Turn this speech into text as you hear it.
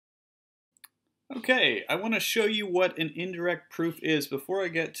Okay, I want to show you what an indirect proof is. Before I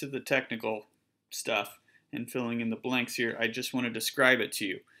get to the technical stuff and filling in the blanks here, I just want to describe it to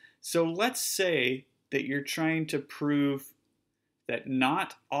you. So let's say that you're trying to prove that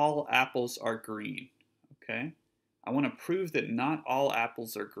not all apples are green, okay? I want to prove that not all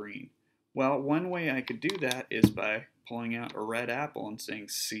apples are green. Well, one way I could do that is by pulling out a red apple and saying,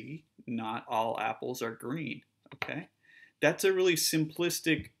 see, not all apples are green, okay? That's a really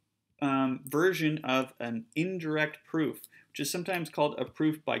simplistic version of an indirect proof, which is sometimes called a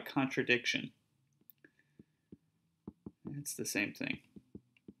proof by contradiction. It's the same thing.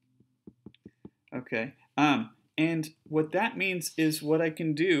 Okay, and what that means is what I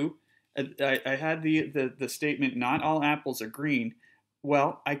can do, I had the statement, not all apples are green.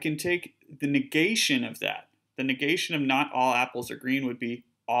 Well, I can take the negation of that. The negation of not all apples are green would be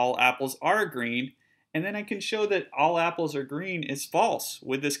all apples are green, and then I can show that all apples are green is false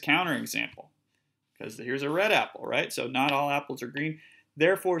with this counterexample. Because here's a red apple, right? So not all apples are green.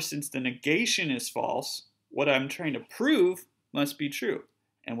 Therefore, since the negation is false, what I'm trying to prove must be true.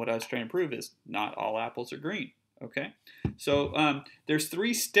 And what I was trying to prove is not all apples are green, okay? So there's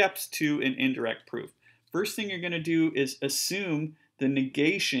 3 steps to an indirect proof. First thing you're going to do is assume the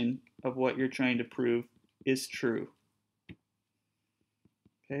negation of what you're trying to prove is true.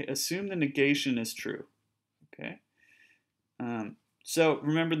 Okay, assume the negation is true, okay? So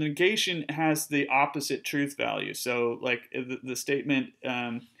remember, the negation has the opposite truth value. So like the statement,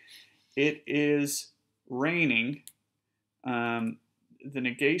 it is raining, the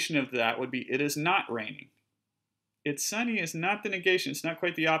negation of that would be it is not raining. It's sunny is not the negation. It's not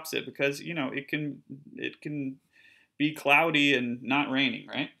quite the opposite, because you know it can be cloudy and not raining,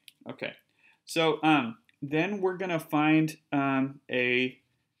 right? Okay. So then we're going to find a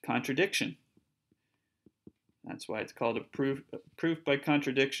contradiction. That's why it's called a proof by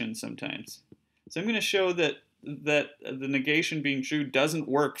contradiction sometimes. So I'm going to show that the negation being true doesn't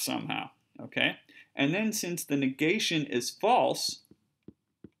work somehow, okay? And then since the negation is false,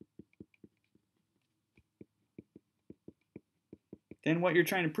 then what you're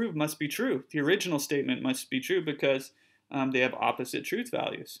trying to prove must be true. The original statement must be true because they have opposite truth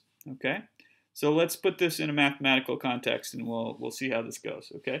values, okay? So let's put this in a mathematical context and we'll see how this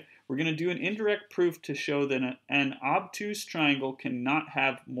goes, okay? We're going to do an indirect proof to show that an obtuse triangle cannot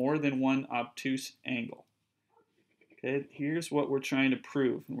have more than one obtuse angle. Okay, here's what we're trying to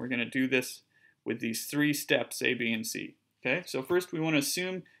prove, and we're going to do this with these 3 steps, A, B, and C. Okay, so first we want to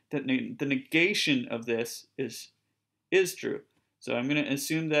assume that the negation of this is true. So I'm going to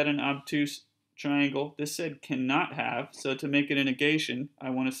assume that an obtuse triangle, this said cannot have, so to make it a negation,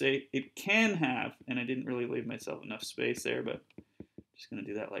 I want to say it can have, and I didn't really leave myself enough space there, but I'm just going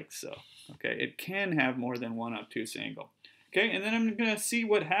to do that like so. Okay, it can have more than one obtuse angle. Okay, and then I'm going to see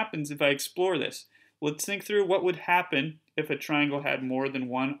what happens if I explore this. Let's think through what would happen if a triangle had more than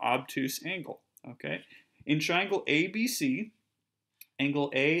one obtuse angle. Okay, in triangle ABC,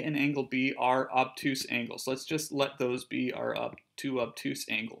 angle A and angle B are obtuse angles. Let's just let those be our 2 obtuse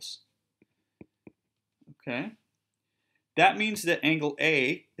angles. Okay, that means that angle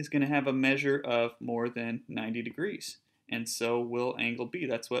A is going to have a measure of more than 90 degrees, and so will angle B.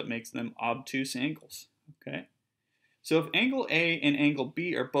 That's what makes them obtuse angles. Okay, so if angle A and angle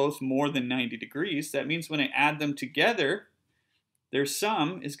B are both more than 90 degrees, that means when I add them together, their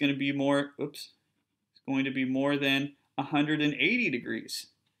sum is going to be more, it's going to be more than 180 degrees.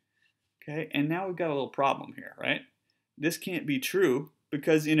 Okay, and now we've got a little problem here, right? This can't be true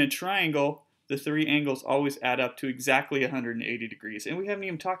because in a triangle, the 3 angles always add up to exactly 180 degrees. And we haven't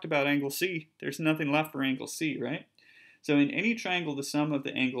even talked about angle C. There's nothing left for angle C, right? So in any triangle, the sum of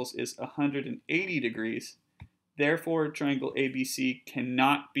the angles is 180 degrees. Therefore, triangle ABC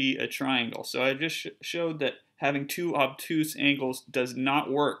cannot be a triangle. So I just showed that having 2 obtuse angles does not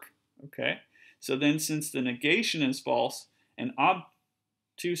work, okay? So then since the negation is false, an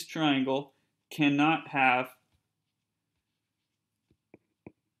obtuse triangle cannot have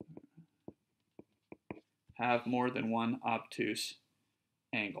more than one obtuse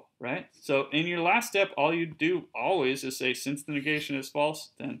angle, right? So in your last step, all you do always is say, since the negation is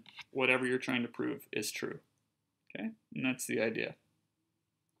false, then whatever you're trying to prove is true. Okay, and that's the idea.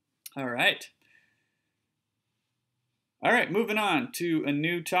 All right. All right, moving on to a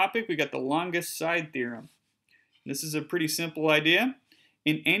new topic. We got the longest side theorem. This is a pretty simple idea.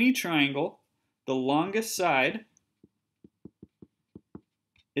 In any triangle, the longest side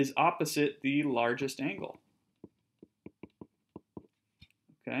is opposite the largest angle.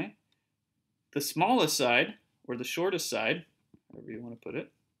 Okay? The smallest side, or the shortest side, however you want to put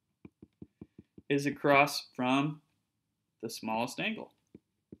it, is across from the smallest angle.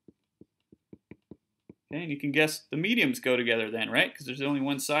 Okay, and you can guess the mediums go together then, right? Because there's only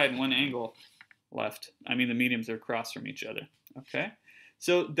one side and one angle left. I mean, the mediums are across from each other. Okay,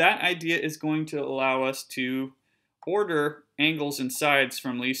 so that idea is going to allow us to order angles and sides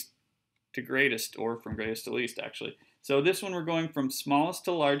from least to greatest, or from greatest to least, actually. So this one we're going from smallest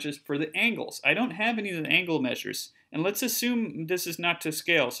to largest for the angles. I don't have any of the angle measures. And let's assume this is not to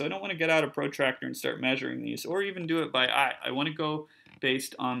scale, so I don't want to get out a protractor and start measuring these, or even do it by eye. I want to go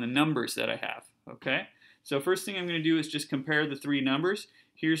based on the numbers that I have, okay? So first thing I'm going to do is just compare the three numbers.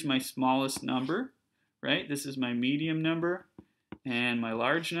 Here's my smallest number, right? This is my medium number and my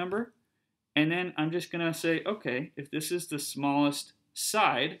large number. And then I'm just going to say, okay, if this is the smallest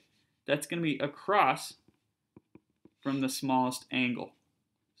side, that's going to be across from the smallest angle.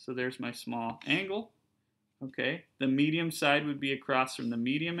 So there's my small angle. Okay, the medium side would be across from the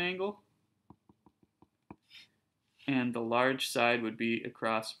medium angle. And the large side would be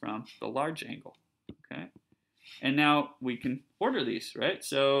across from the large angle. Okay, and now we can order these, right?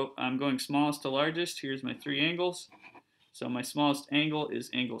 So I'm going smallest to largest. Here's my three angles. So my smallest angle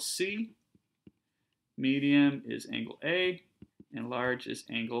is angle C. Medium is angle A. And large is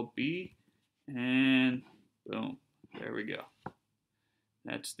angle B. And boom, there we go.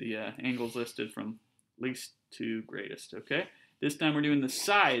 That's the angles listed from least to greatest, okay? This time we're doing the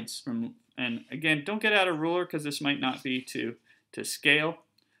sides from, and again, don't get out a ruler because this might not be to scale.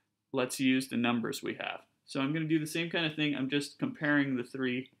 Let's use the numbers we have. So I'm going to do the same kind of thing. I'm just comparing the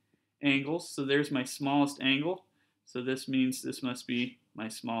three angles. So there's my smallest angle. So this means this must be my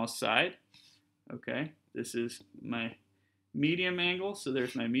smallest side. Okay, this is my medium angle. So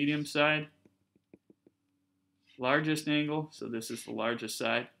there's my medium side. Largest angle. So this is the largest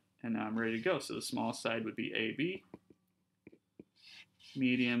side. And now I'm ready to go. So the smallest side would be AB.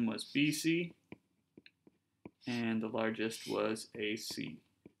 Medium was BC. And the largest was AC.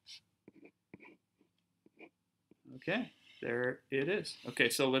 Okay, there it is. Okay,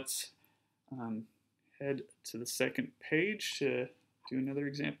 so let's head to the second page to do another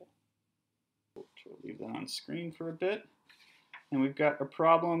example. We'll leave that on screen for a bit. And we've got a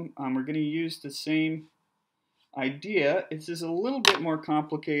problem. We're going to use the same idea. It's just a little bit more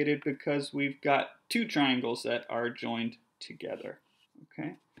complicated because we've got two triangles that are joined together.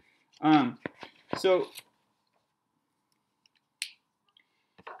 Okay, so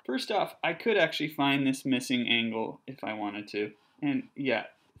first off, I could actually find this missing angle if I wanted to, and yeah,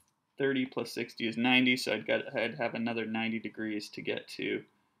 30 plus 60 is 90, so I'd have another 90 degrees to get to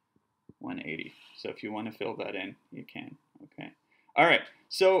 180. So if you want to fill that in, you can. Okay. All right.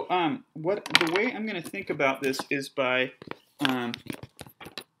 So the way I'm going to think about this is by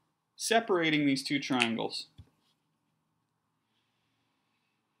separating these two triangles.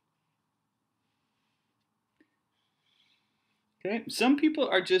 Okay. Some people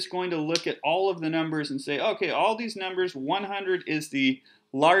are just going to look at all of the numbers and say, okay, all these numbers, 100 is the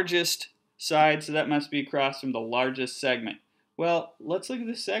largest side, so that must be across from the largest segment. Well, let's look at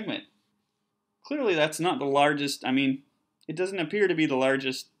this segment. Clearly, that's not the largest. I mean, it doesn't appear to be the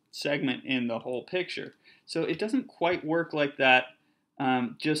largest segment in the whole picture. So it doesn't quite work like that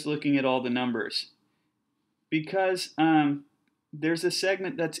just looking at all the numbers. Because there's a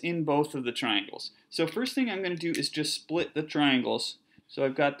segment that's in both of the triangles. So first thing I'm going to do is just split the triangles. So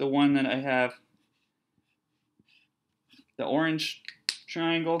I've got the one that I have, the orange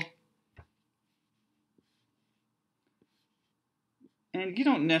triangle. And you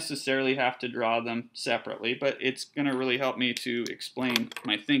don't necessarily have to draw them separately, but it's going to really help me to explain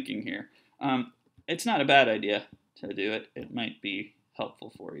my thinking here. It's not a bad idea to do it. It might be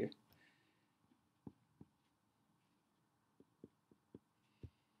helpful for you.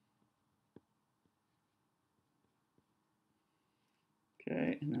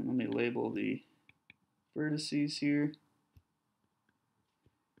 Okay, and then let me label the vertices here.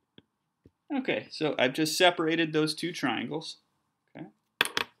 Okay, so I've just separated those two triangles. Okay,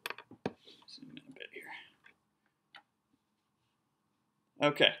 zoom in a bit here.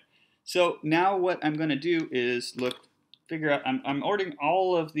 Okay, so now what I'm going to do is figure out, I'm ordering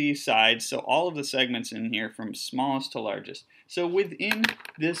all of the sides, so all of the segments in here from smallest to largest. So within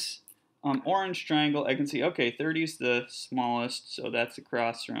this orange triangle, I can see, okay, 30 is the smallest, so that's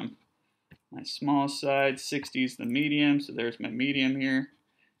across from my smallest side. 60 is the medium, so there's my medium here.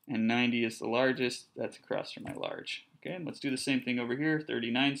 And 90 is the largest, that's across from my large. Okay, and let's do the same thing over here.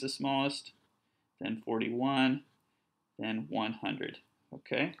 39 is the smallest, then 41, then 100.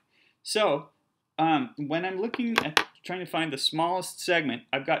 Okay, so when I'm looking at trying to find the smallest segment,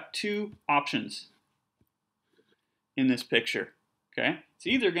 I've got two options in this picture. Okay, it's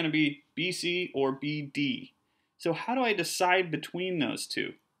either going to be BC or BD. So how do I decide between those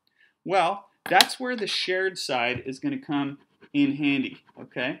two? Well, that's where the shared side is going to come in handy,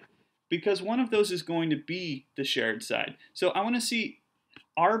 okay? Because one of those is going to be the shared side. So I want to see,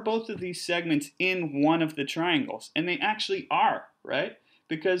 are both of these segments in one of the triangles? And they actually are, right?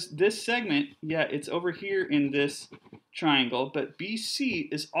 Because this segment, yeah, it's over here in this triangle, but BC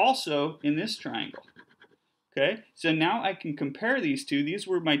is also in this triangle. Okay, so now I can compare these two. These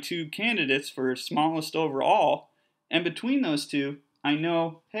were my two candidates for smallest overall, and between those two, I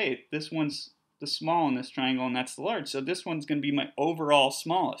know, hey, this one's the small in this triangle and that's the large, so this one's going to be my overall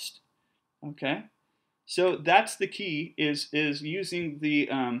smallest. Okay, so that's the key, is using the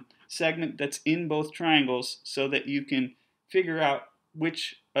segment that's in both triangles so that you can figure out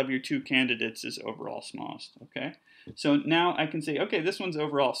which of your two candidates is overall smallest. Okay, so now I can say, okay, this one's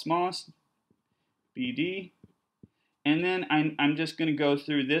overall smallest, BD. And then I'm just going to go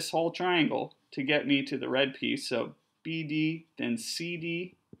through this whole triangle to get me to the red piece. So BD, then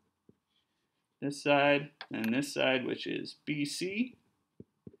CD, this side, and this side, which is BC.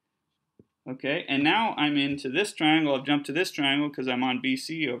 Okay, and now I'm into this triangle. I've jumped to this triangle because I'm on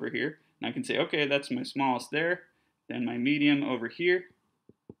BC over here. And I can say, okay, that's my smallest there. Then my medium over here.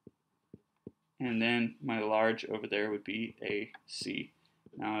 And then my large over there would be AC.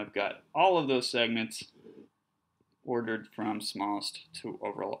 Now I've got all of those segments ordered from smallest to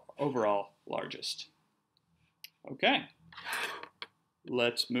overall largest. Okay,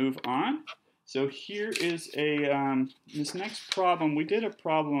 let's move on. So here is this next problem. We did a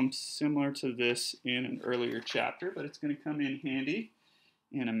problem similar to this in an earlier chapter, but it's going to come in handy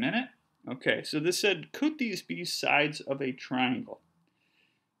in a minute. Okay, so this said, could these be sides of a triangle?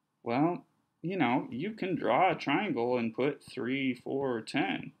 Well, you know, you can draw a triangle and put 3, 4, or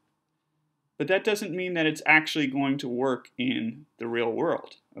 10. But that doesn't mean that it's actually going to work in the real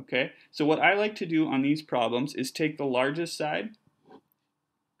world, okay? So what I like to do on these problems is take the largest side,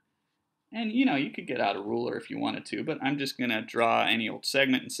 and you know, you could get out a ruler if you wanted to, but I'm just gonna draw any old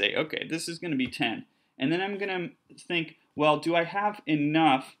segment and say, okay, this is gonna be 10. And then I'm gonna think, well, do I have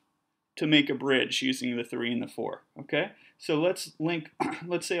enough to make a bridge using the 3 and the 4, okay? So let's link,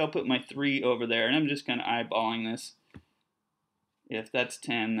 let's say I'll put my 3 over there, and I'm just kind of eyeballing this. If that's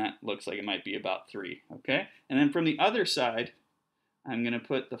 10, that looks like it might be about 3, okay? And then from the other side, I'm going to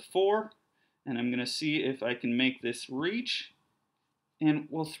put the 4, and I'm going to see if I can make this reach. And,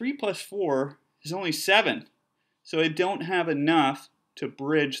 well, 3 plus 4 is only 7, so I don't have enough to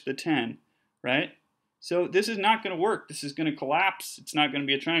bridge the 10, right? So this is not going to work. This is going to collapse. It's not going to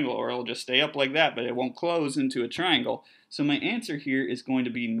be a triangle, or it'll just stay up like that, but it won't close into a triangle. So my answer here is going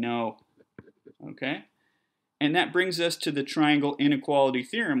to be no, okay? And that brings us to the triangle inequality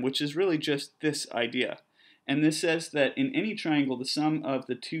theorem, which is really just this idea. And this says that in any triangle, the sum of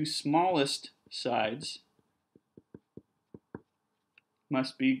the two smallest sides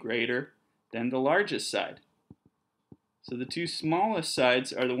must be greater than the largest side. So the two smallest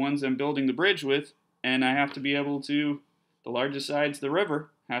sides are the ones I'm building the bridge with, and I have to be able to, the largest side's the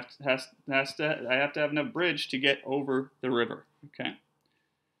river, I have to have enough bridge to get over the river, okay?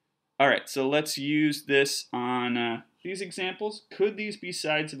 All right, so let's use this on these examples. Could these be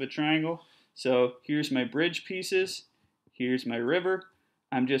sides of a triangle? So here's my bridge pieces. Here's my river.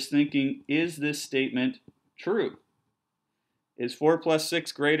 I'm just thinking, is this statement true? Is 4 plus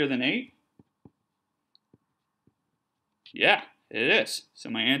 6 greater than 8? Yeah, it is. So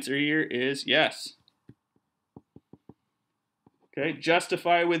my answer here is yes. Okay,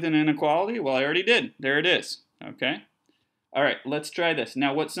 justify with an inequality. Well, I already did. There it is. Okay. All right, let's try this.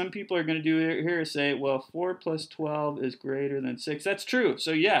 Now, what some people are going to do here is say, well, 4 plus 12 is greater than 6. That's true,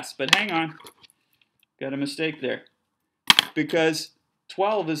 so yes, but hang on. Got a mistake there. Because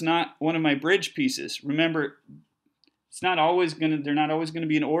 12 is not one of my bridge pieces. Remember, they're not always going to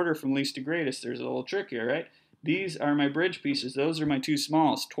be in order from least to greatest. There's a little trick here, right? These are my bridge pieces. Those are my two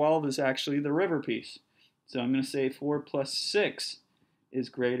smallest. 12 is actually the river piece. So I'm going to say 4 plus 6 is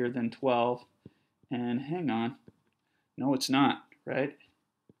greater than 12. And hang on. No, it's not, right?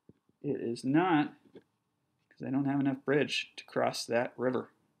 It is not, because I don't have enough bridge to cross that river,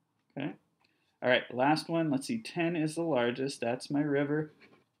 okay? All right, last one. Let's see, 10 is the largest. That's my river.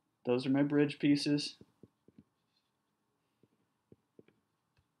 Those are my bridge pieces.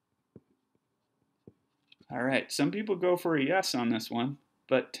 All right, some people go for a yes on this one,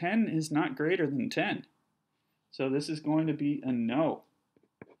 but 10 is not greater than 10. So this is going to be a no.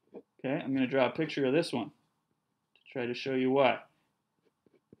 Okay, I'm going to draw a picture of this one to try to show you why.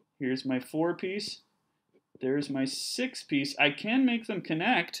 Here's my 4 piece. There's my 6 piece. I can make them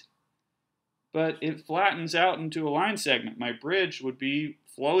connect, but it flattens out into a line segment. My bridge would be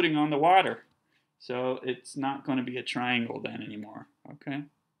floating on the water. So it's not going to be a triangle then anymore, okay?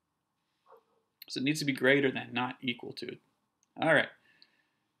 So it needs to be greater than, not equal to. All right.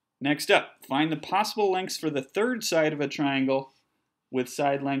 Next up, find the possible lengths for the third side of a triangle with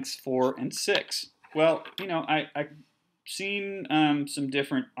side lengths 4 and 6. Well, you know, I've seen some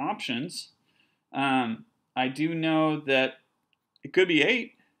different options. I do know that it could be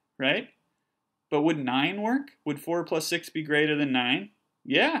 8, right? But would 9 work? Would 4 plus 6 be greater than 9?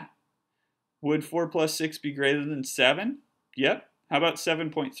 Yeah. Would 4 plus 6 be greater than 7? Yep. How about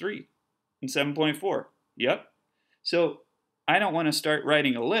 7.3 and 7.4? Yep. So I don't want to start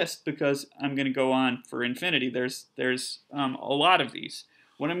writing a list because I'm going to go on for infinity. There's a lot of these.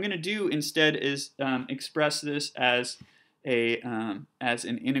 What I'm going to do instead is express this as an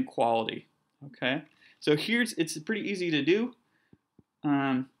inequality. Okay. So it's pretty easy to do.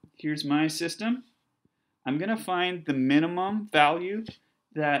 Here's my system. I'm going to find the minimum value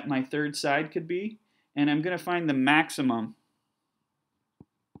that my third side could be, and I'm going to find the maximum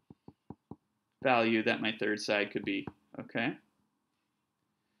value that my third side could be. Okay.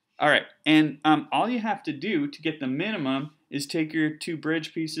 All right, and all you have to do to get the minimum is take your two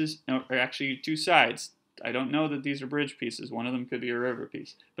bridge pieces, or actually your two sides. I don't know that these are bridge pieces. One of them could be a river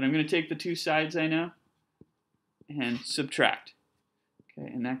piece. But I'm going to take the two sides I know and subtract. Okay,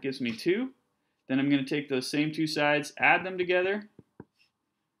 and that gives me 2. Then I'm going to take those same two sides, add them together.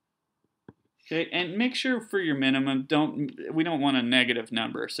 Okay, and make sure for your minimum, we don't want a negative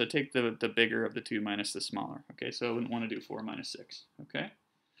number. So take the bigger of the 2 minus the smaller. Okay, so I wouldn't want to do 4 minus 6. Okay.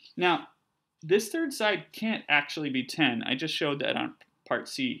 Now, this third side can't actually be 10. I just showed that on part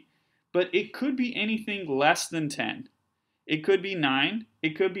C. But it could be anything less than 10. It could be 9.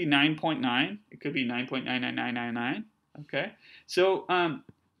 It could be 9.9. It could be 9.99999. Okay? So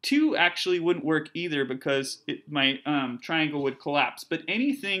 2 actually wouldn't work either because my triangle would collapse. But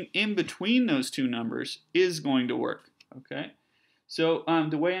anything in between those two numbers is going to work. Okay? So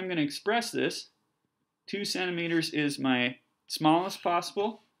the way I'm going to express this, 2 centimeters is my smallest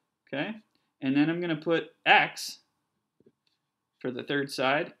possible. Okay, and then I'm going to put x for the third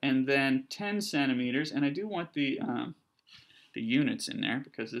side, and then 10 centimeters, and I do want the units in there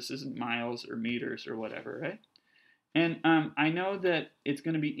because this isn't miles or meters or whatever, right? And I know that it's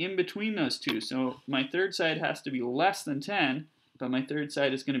going to be in between those two, so my third side has to be less than 10, but my third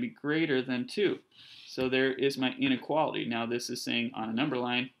side is going to be greater than 2. So there is my inequality. Now this is saying on a number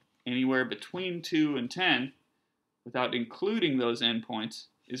line, anywhere between 2 and 10, without including those endpoints,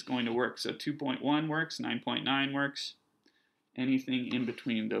 is going to work. So 2.1 works, 9.9 works. Anything in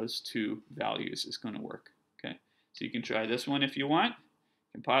between those two values is going to work. Okay, so you can try this one if you want.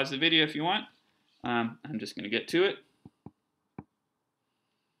 You can pause the video if you want. I'm just going to get to it.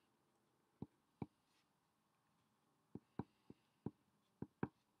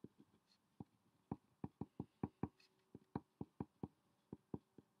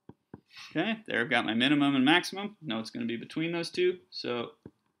 Okay, there I've got my minimum and maximum. No, it's going to be between those two. So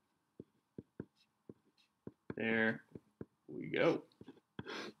there we go.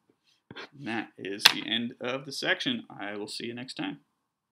 And that is the end of the section. I will see you next time.